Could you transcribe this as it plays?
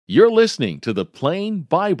You're listening to the Plain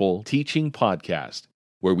Bible Teaching Podcast,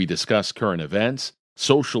 where we discuss current events,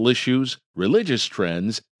 social issues, religious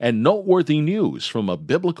trends, and noteworthy news from a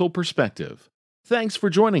biblical perspective. Thanks for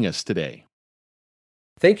joining us today.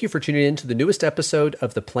 Thank you for tuning in to the newest episode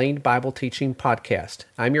of the Plain Bible Teaching Podcast.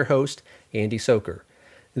 I'm your host, Andy Soker.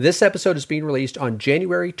 This episode is being released on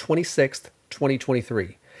January 26th,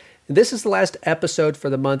 2023. And this is the last episode for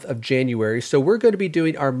the month of January, so we're going to be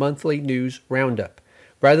doing our monthly news roundup.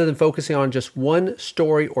 Rather than focusing on just one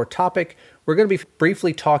story or topic, we're going to be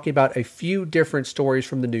briefly talking about a few different stories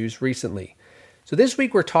from the news recently. So this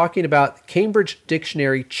week we're talking about Cambridge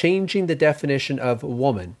Dictionary changing the definition of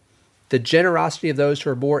woman, the generosity of those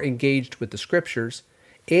who are more engaged with the scriptures,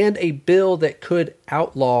 and a bill that could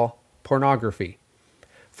outlaw pornography.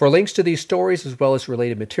 For links to these stories as well as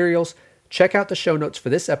related materials, check out the show notes for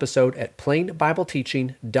this episode at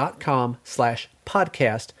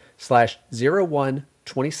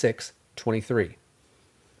plainbibleteaching.com/podcast/012623.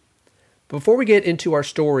 Before we get into our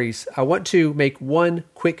stories, I want to make one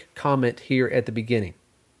quick comment here at the beginning.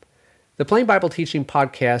 The Plain Bible Teaching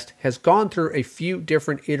Podcast has gone through a few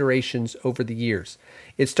different iterations over the years.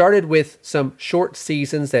 It started with some short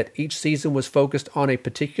seasons that each season was focused on a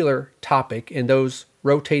particular topic, and those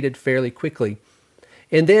rotated fairly quickly.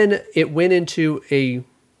 And then it went into a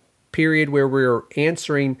period where we were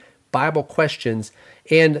answering Bible questions,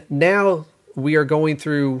 and now we are going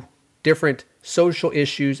through different social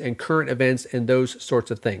issues and current events and those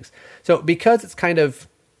sorts of things. So because it's kind of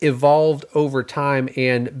evolved over time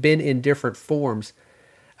and been in different forms,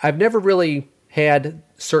 I've never really had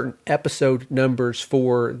certain episode numbers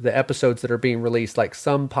for the episodes that are being released like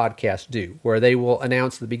some podcasts do, where they will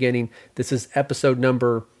announce at the beginning, this is episode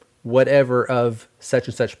number whatever of such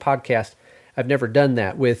and such podcast. I've never done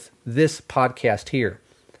that with this podcast here.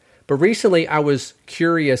 But recently I was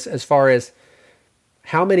curious as far as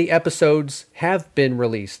how many episodes have been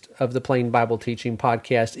released of the Plain Bible Teaching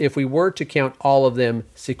Podcast if we were to count all of them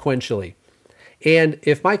sequentially. And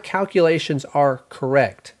if my calculations are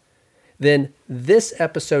correct, then this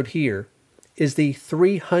episode here is the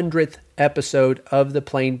 300th episode of the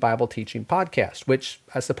Plain Bible Teaching Podcast, which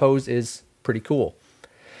I suppose is pretty cool.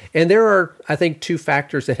 And there are, I think, two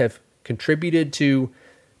factors that have contributed to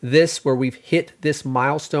this, where we've hit this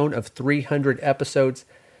milestone of 300 episodes.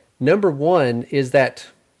 Number one is that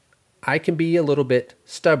I can be a little bit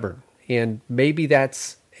stubborn, and maybe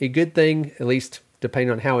that's a good thing, at least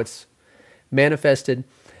depending on how it's manifested.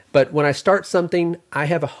 But when I start something, I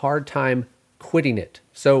have a hard time quitting it.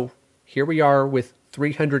 So here we are with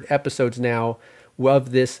 300 episodes now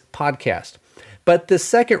of this podcast. But the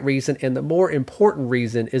second reason, and the more important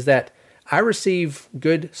reason, is that I receive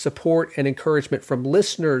good support and encouragement from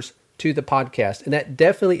listeners to the podcast, and that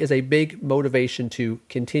definitely is a big motivation to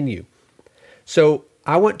continue. So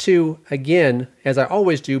I want to, again, as I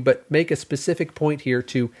always do, but make a specific point here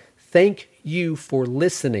to thank you for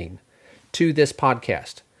listening to this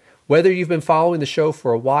podcast. Whether you've been following the show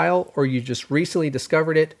for a while or you just recently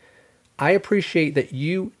discovered it, I appreciate that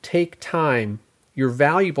you take time, your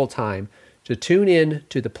valuable time, to tune in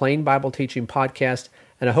to the Plain Bible Teaching Podcast,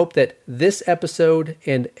 and I hope that this episode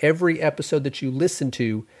and every episode that you listen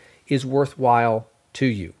to is worthwhile to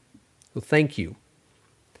you. Well, thank you.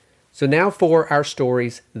 So now for our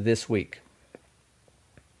stories this week.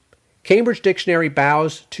 Cambridge Dictionary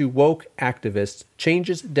bows to woke activists,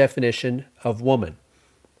 changes definition of woman.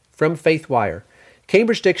 From FaithWire,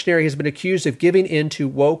 Cambridge Dictionary has been accused of giving in to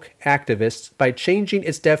woke activists by changing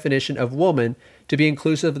its definition of woman to be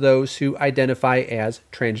inclusive of those who identify as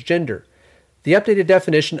transgender. The updated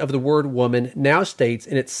definition of the word woman now states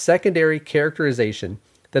in its secondary characterization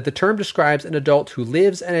that the term describes an adult who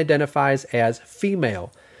lives and identifies as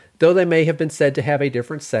female, though they may have been said to have a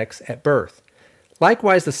different sex at birth.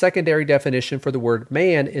 Likewise, the secondary definition for the word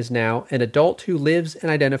man is now an adult who lives and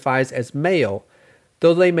identifies as male,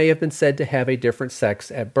 though they may have been said to have a different sex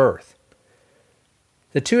at birth.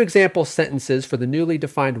 The two example sentences for the newly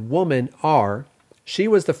defined woman are, she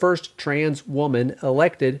was the first trans woman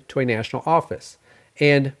elected to a national office,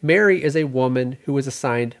 and Mary is a woman who was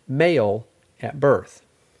assigned male at birth.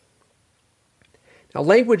 Now,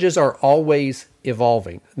 languages are always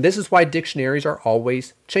evolving. This is why dictionaries are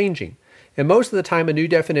always changing. And most of the time, a new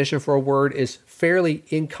definition for a word is fairly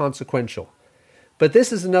inconsequential. But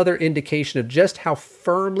this is another indication of just how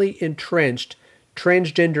firmly entrenched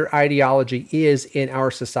transgender ideology is in our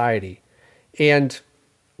society. And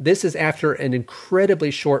this is after an incredibly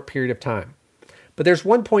short period of time. But there's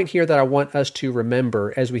one point here that I want us to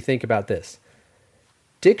remember as we think about this.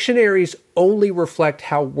 Dictionaries only reflect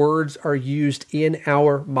how words are used in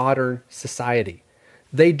our modern society.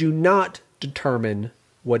 They do not determine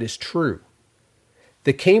what is true.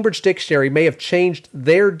 The Cambridge Dictionary may have changed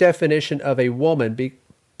their definition of a woman,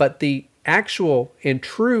 but the actual and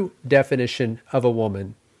true definition of a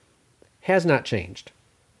woman has not changed.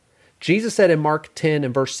 Jesus said in Mark 10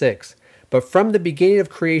 and verse 6, "But from the beginning of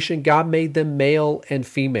creation, God made them male and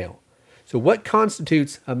female." So what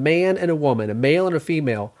constitutes a man and a woman, a male and a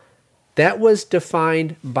female, that was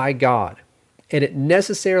defined by God. And it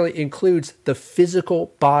necessarily includes the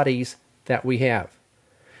physical bodies that we have.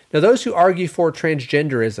 Now, those who argue for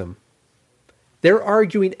transgenderism, they're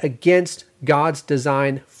arguing against God's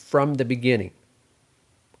design from the beginning.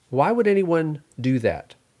 Why would anyone do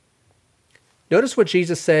that? Notice what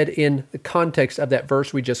Jesus said in the context of that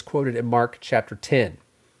verse we just quoted in Mark chapter 10.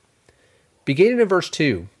 Beginning in verse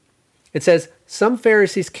 2, it says, "Some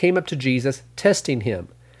Pharisees came up to Jesus, testing him,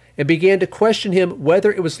 and began to question him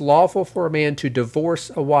whether it was lawful for a man to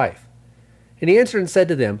divorce a wife. And he answered and said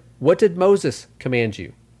to them, 'What did Moses command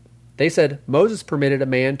you?' They said, 'Moses permitted a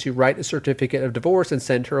man to write a certificate of divorce and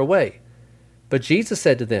send her away.' But Jesus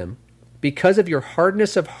said to them, 'Because of your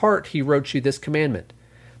hardness of heart he wrote you this commandment.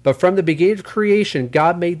 But from the beginning of creation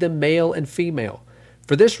God made them male and female.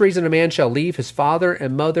 For this reason a man shall leave his father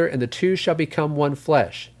and mother, and the two shall become one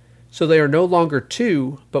flesh. So they are no longer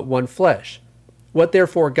two, but one flesh. What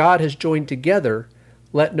therefore God has joined together,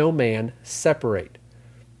 let no man separate.'"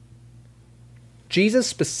 Jesus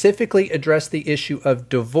specifically addressed the issue of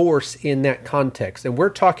divorce in that context, and we're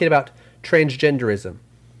talking about transgenderism.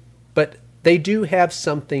 But they do have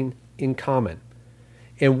something in common.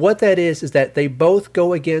 And what that is that they both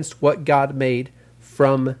go against what God made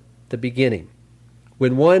from the beginning.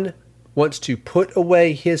 When one wants to put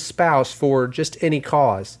away his spouse for just any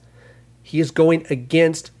cause, he is going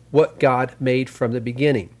against what God made from the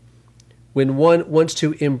beginning. When one wants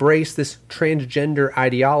to embrace this transgender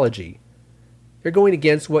ideology, they're going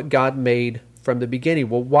against what God made from the beginning.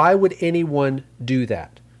 Well, why would anyone do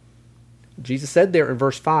that? Jesus said there in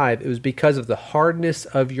verse 5, it was because of the hardness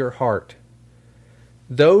of your heart.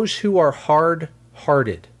 Those who are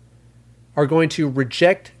hard-hearted are going to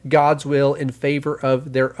reject God's will in favor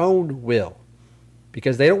of their own will,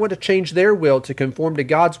 because they don't want to change their will to conform to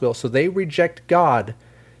God's will. So they reject God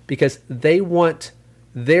because they want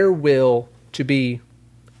their will to be,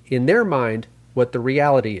 in their mind, what the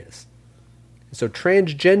reality is. So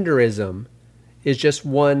transgenderism is just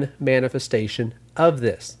one manifestation of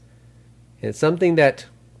this. And it's something that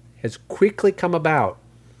has quickly come about,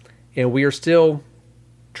 and we are still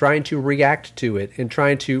trying to react to it and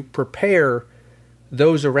trying to prepare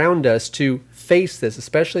those around us to face this,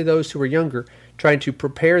 especially those who are younger, trying to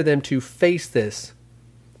prepare them to face this.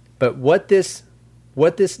 But what this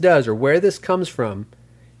does, or where this comes from,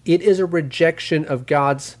 it is a rejection of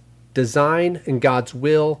God's design and God's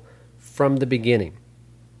will from the beginning.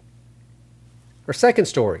 Our second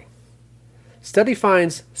story. Study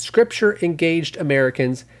finds Scripture-engaged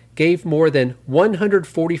Americans gave more than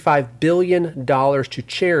 $145 billion to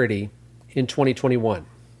charity in 2021.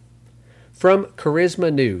 From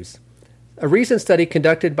Charisma News, a recent study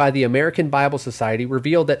conducted by the American Bible Society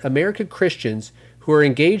revealed that American Christians who are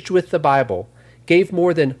engaged with the Bible gave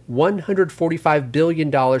more than $145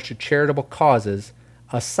 billion to charitable causes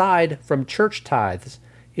aside from church tithes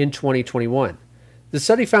in 2021. The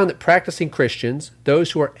study found that practicing Christians,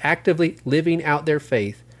 those who are actively living out their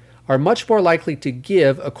faith, are much more likely to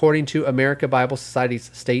give according to American Bible Society's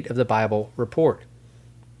State of the Bible report.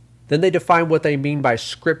 Then they define what they mean by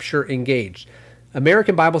Scripture engaged.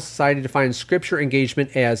 American Bible Society defines Scripture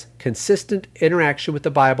engagement as consistent interaction with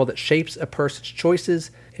the Bible that shapes a person's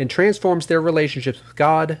choices and transforms their relationships with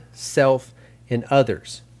God, self, and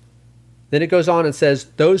others. Then it goes on and says,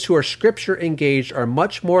 those who are Scripture engaged are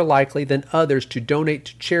much more likely than others to donate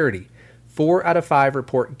to charity. 4 out of 5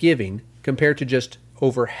 report giving, compared to just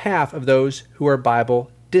over half of those who are Bible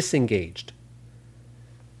disengaged.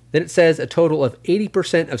 Then it says a total of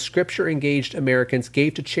 80% of Scripture-engaged Americans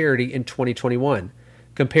gave to charity in 2021,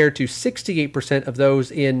 compared to 68% of those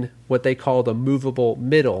in what they call the movable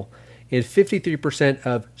middle, and 53%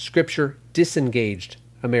 of Scripture-disengaged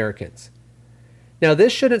Americans. Now,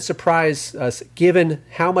 this shouldn't surprise us given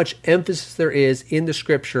how much emphasis there is in the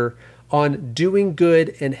Scripture on doing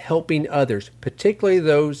good and helping others, particularly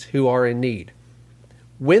those who are in need.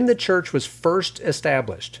 When the church was first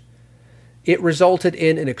established, it resulted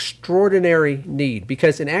in an extraordinary need,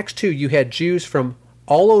 because in Acts 2 you had Jews from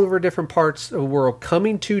all over different parts of the world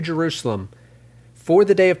coming to Jerusalem for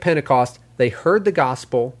the day of Pentecost. They heard the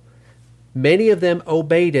gospel, many of them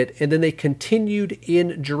obeyed it, and then they continued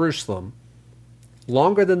in Jerusalem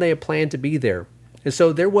longer than they had planned to be there. And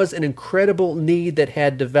so there was an incredible need that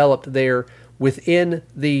had developed there within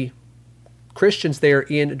the Christians there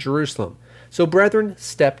in Jerusalem. So brethren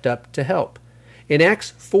stepped up to help. In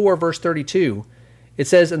Acts 4, verse 32, it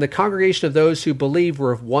says, "And the congregation of those who believed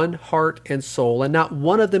were of one heart and soul, and not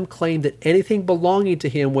one of them claimed that anything belonging to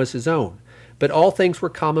him was his own, but all things were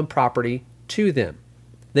common property to them."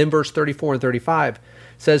 Then verse 34 and 35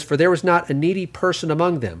 says, "For there was not a needy person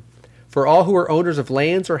among them. For all who were owners of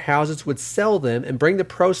lands or houses would sell them and bring the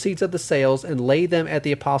proceeds of the sales and lay them at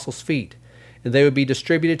the apostles' feet, and they would be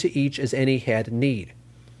distributed to each as any had need."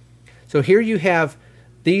 So here you have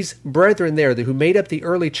these brethren there who made up the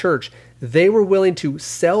early church. They were willing to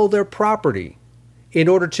sell their property in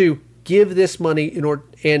order to give this money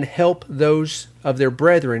and help those of their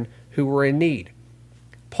brethren who were in need.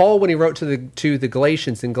 Paul, when he wrote to the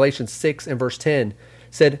Galatians in Galatians 6 and verse 10,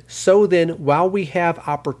 said, "So then, while we have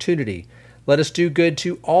opportunity, let us do good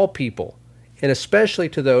to all people, and especially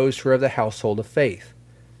to those who are of the household of faith."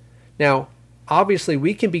 Now, obviously,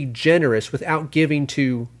 we can be generous without giving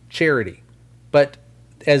to charity. But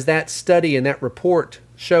as that study and that report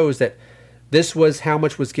shows that this was how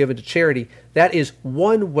much was given to charity, that is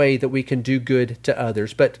one way that we can do good to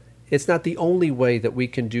others, but it's not the only way that we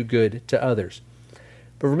can do good to others.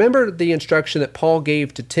 But remember the instruction that Paul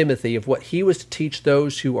gave to Timothy of what he was to teach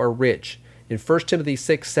those who are rich. In 1 Timothy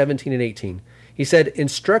 6, 17 and 18, he said,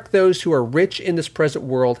 "Instruct those who are rich in this present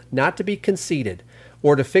world not to be conceited,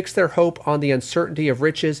 or to fix their hope on the uncertainty of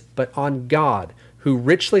riches, but on God, who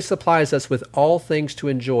richly supplies us with all things to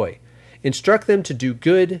enjoy. Instruct them to do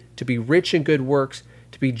good, to be rich in good works,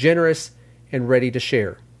 to be generous and ready to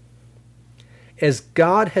share." As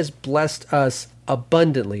God has blessed us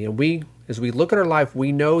abundantly, and as we look at our life,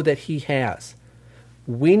 we know that He has.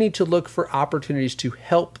 We need to look for opportunities to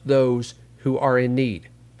help those who are in need.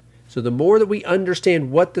 So the more that we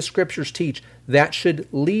understand what the Scriptures teach, that should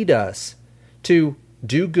lead us to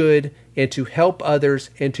do good and to help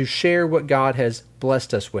others and to share what God has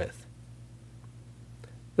blessed us with.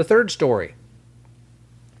 The third story.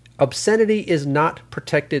 Obscenity is not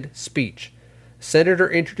protected speech. Senator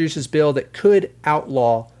introduces bill that could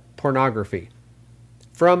outlaw pornography.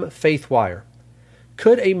 From FaithWire,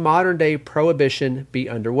 could a modern-day prohibition be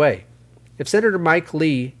underway? If Senator Mike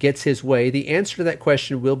Lee gets his way, the answer to that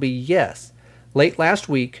question will be yes. Late last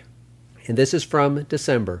week, and this is from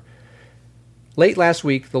December, late last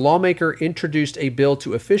week, the lawmaker introduced a bill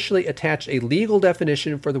to officially attach a legal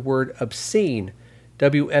definition for the word obscene,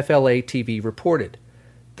 WFLA-TV reported.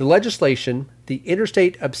 The legislation, the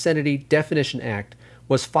Interstate Obscenity Definition Act,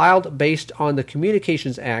 was filed based on the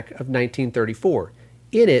Communications Act of 1934.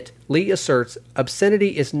 In it, Lee asserts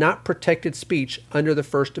obscenity is not protected speech under the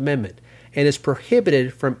First Amendment and is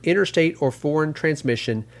prohibited from interstate or foreign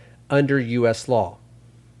transmission under U.S. law.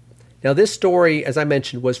 Now, this story, as I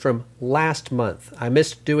mentioned, was from last month. I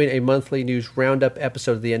missed doing a monthly news roundup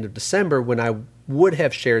episode at the end of December when I would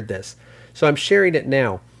have shared this, so I'm sharing it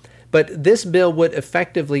now. But this bill would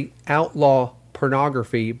effectively outlaw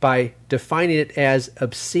pornography by defining it as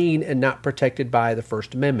obscene and not protected by the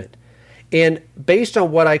First Amendment. And based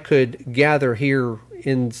on what I could gather here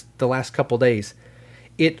in the last couple days,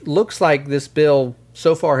 it looks like this bill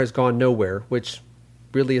so far has gone nowhere, which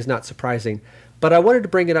really is not surprising. But I wanted to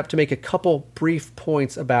bring it up to make a couple brief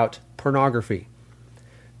points about pornography.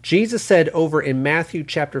 Jesus said over in Matthew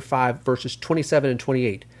chapter 5, verses 27 and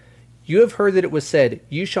 28, "You have heard that it was said,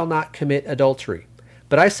 'You shall not commit adultery.'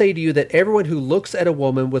 But I say to you that everyone who looks at a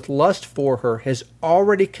woman with lust for her has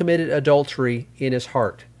already committed adultery in his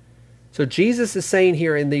heart." So Jesus is saying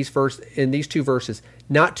here in these two verses,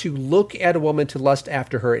 not to look at a woman to lust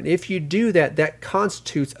after her. And if you do that, that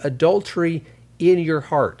constitutes adultery in your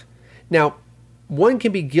heart. Now, one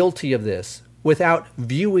can be guilty of this without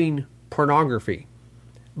viewing pornography.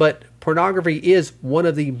 But pornography is one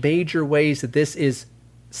of the major ways that this is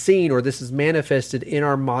seen or this is manifested in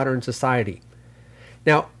our modern society.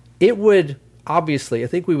 Now, it would, obviously, I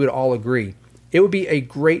think we would all agree, it would be a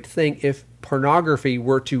great thing if pornography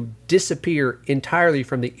were to disappear entirely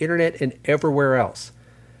from the internet and everywhere else.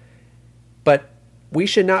 But we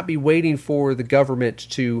should not be waiting for the government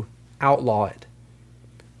to outlaw it.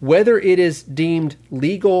 Whether it is deemed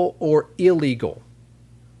legal or illegal,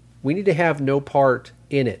 we need to have no part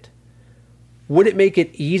in it. Would it make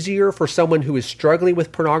it easier for someone who is struggling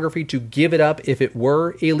with pornography to give it up if it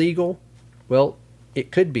were illegal? Well, it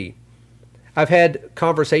could be. I've had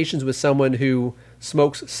conversations with someone who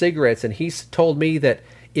smokes cigarettes, and he's told me that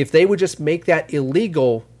if they would just make that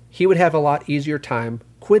illegal, he would have a lot easier time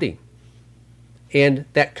quitting. And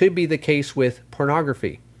that could be the case with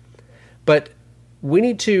pornography. But we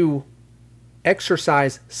need to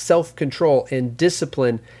exercise self-control and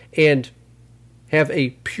discipline and have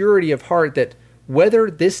a purity of heart that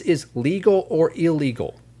whether this is legal or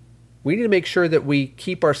illegal, we need to make sure that we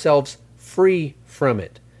keep ourselves free from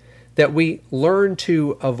it, that we learn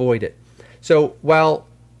to avoid it. So while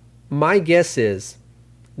my guess is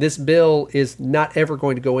this bill is not ever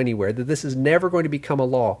going to go anywhere, that this is never going to become a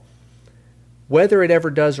law, whether it ever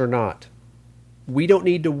does or not, we don't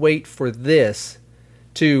need to wait for this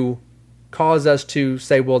to cause us to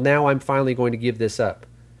say, well, now I'm finally going to give this up.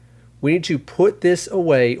 We need to put this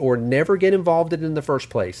away or never get involved in it in the first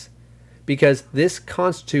place, because this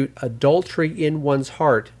constitutes adultery in one's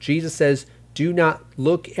heart. Jesus says, do not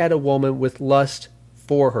look at a woman with lust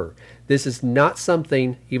for her. This is not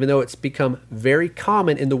something, even though it's become very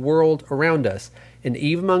common in the world around us, and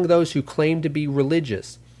even among those who claim to be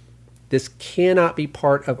religious, this cannot be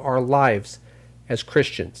part of our lives as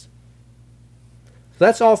Christians. So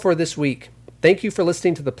that's all for this week. Thank you for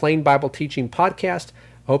listening to the Plain Bible Teaching Podcast.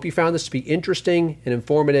 I hope you found this to be interesting and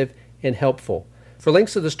informative and helpful. For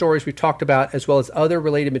links to the stories we've talked about, as well as other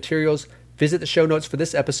related materials, visit the show notes for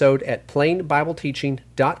this episode at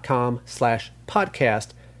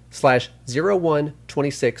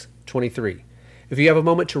plainbibleteaching.com/podcast/012623. If you have a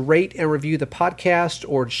moment to rate and review the podcast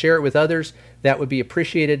or to share it with others, that would be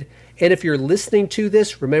appreciated. And if you're listening to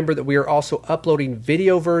this, remember that we are also uploading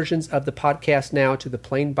video versions of the podcast now to the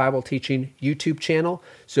Plain Bible Teaching YouTube channel.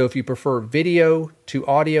 So if you prefer video to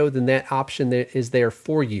audio, then that option is there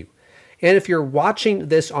for you. And if you're watching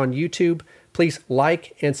this on YouTube, please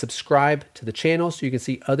like and subscribe to the channel so you can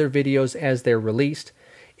see other videos as they're released.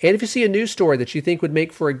 And if you see a news story that you think would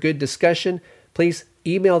make for a good discussion, please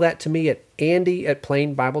email that to me at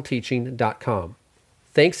andy@plainbibleteaching.com.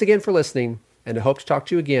 Thanks again for listening, and I hope to talk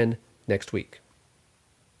to you again next week.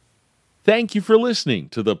 Thank you for listening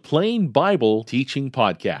to the Plain Bible Teaching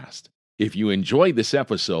Podcast. If you enjoyed this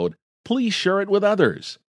episode, please share it with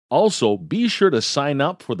others. Also, be sure to sign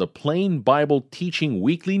up for the Plain Bible Teaching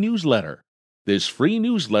Weekly Newsletter. This free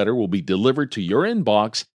newsletter will be delivered to your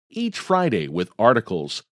inbox each Friday with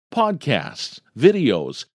articles, podcasts,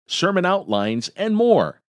 videos, sermon outlines, and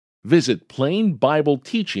more. Visit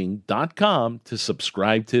plainbibleteaching.com to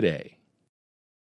subscribe today.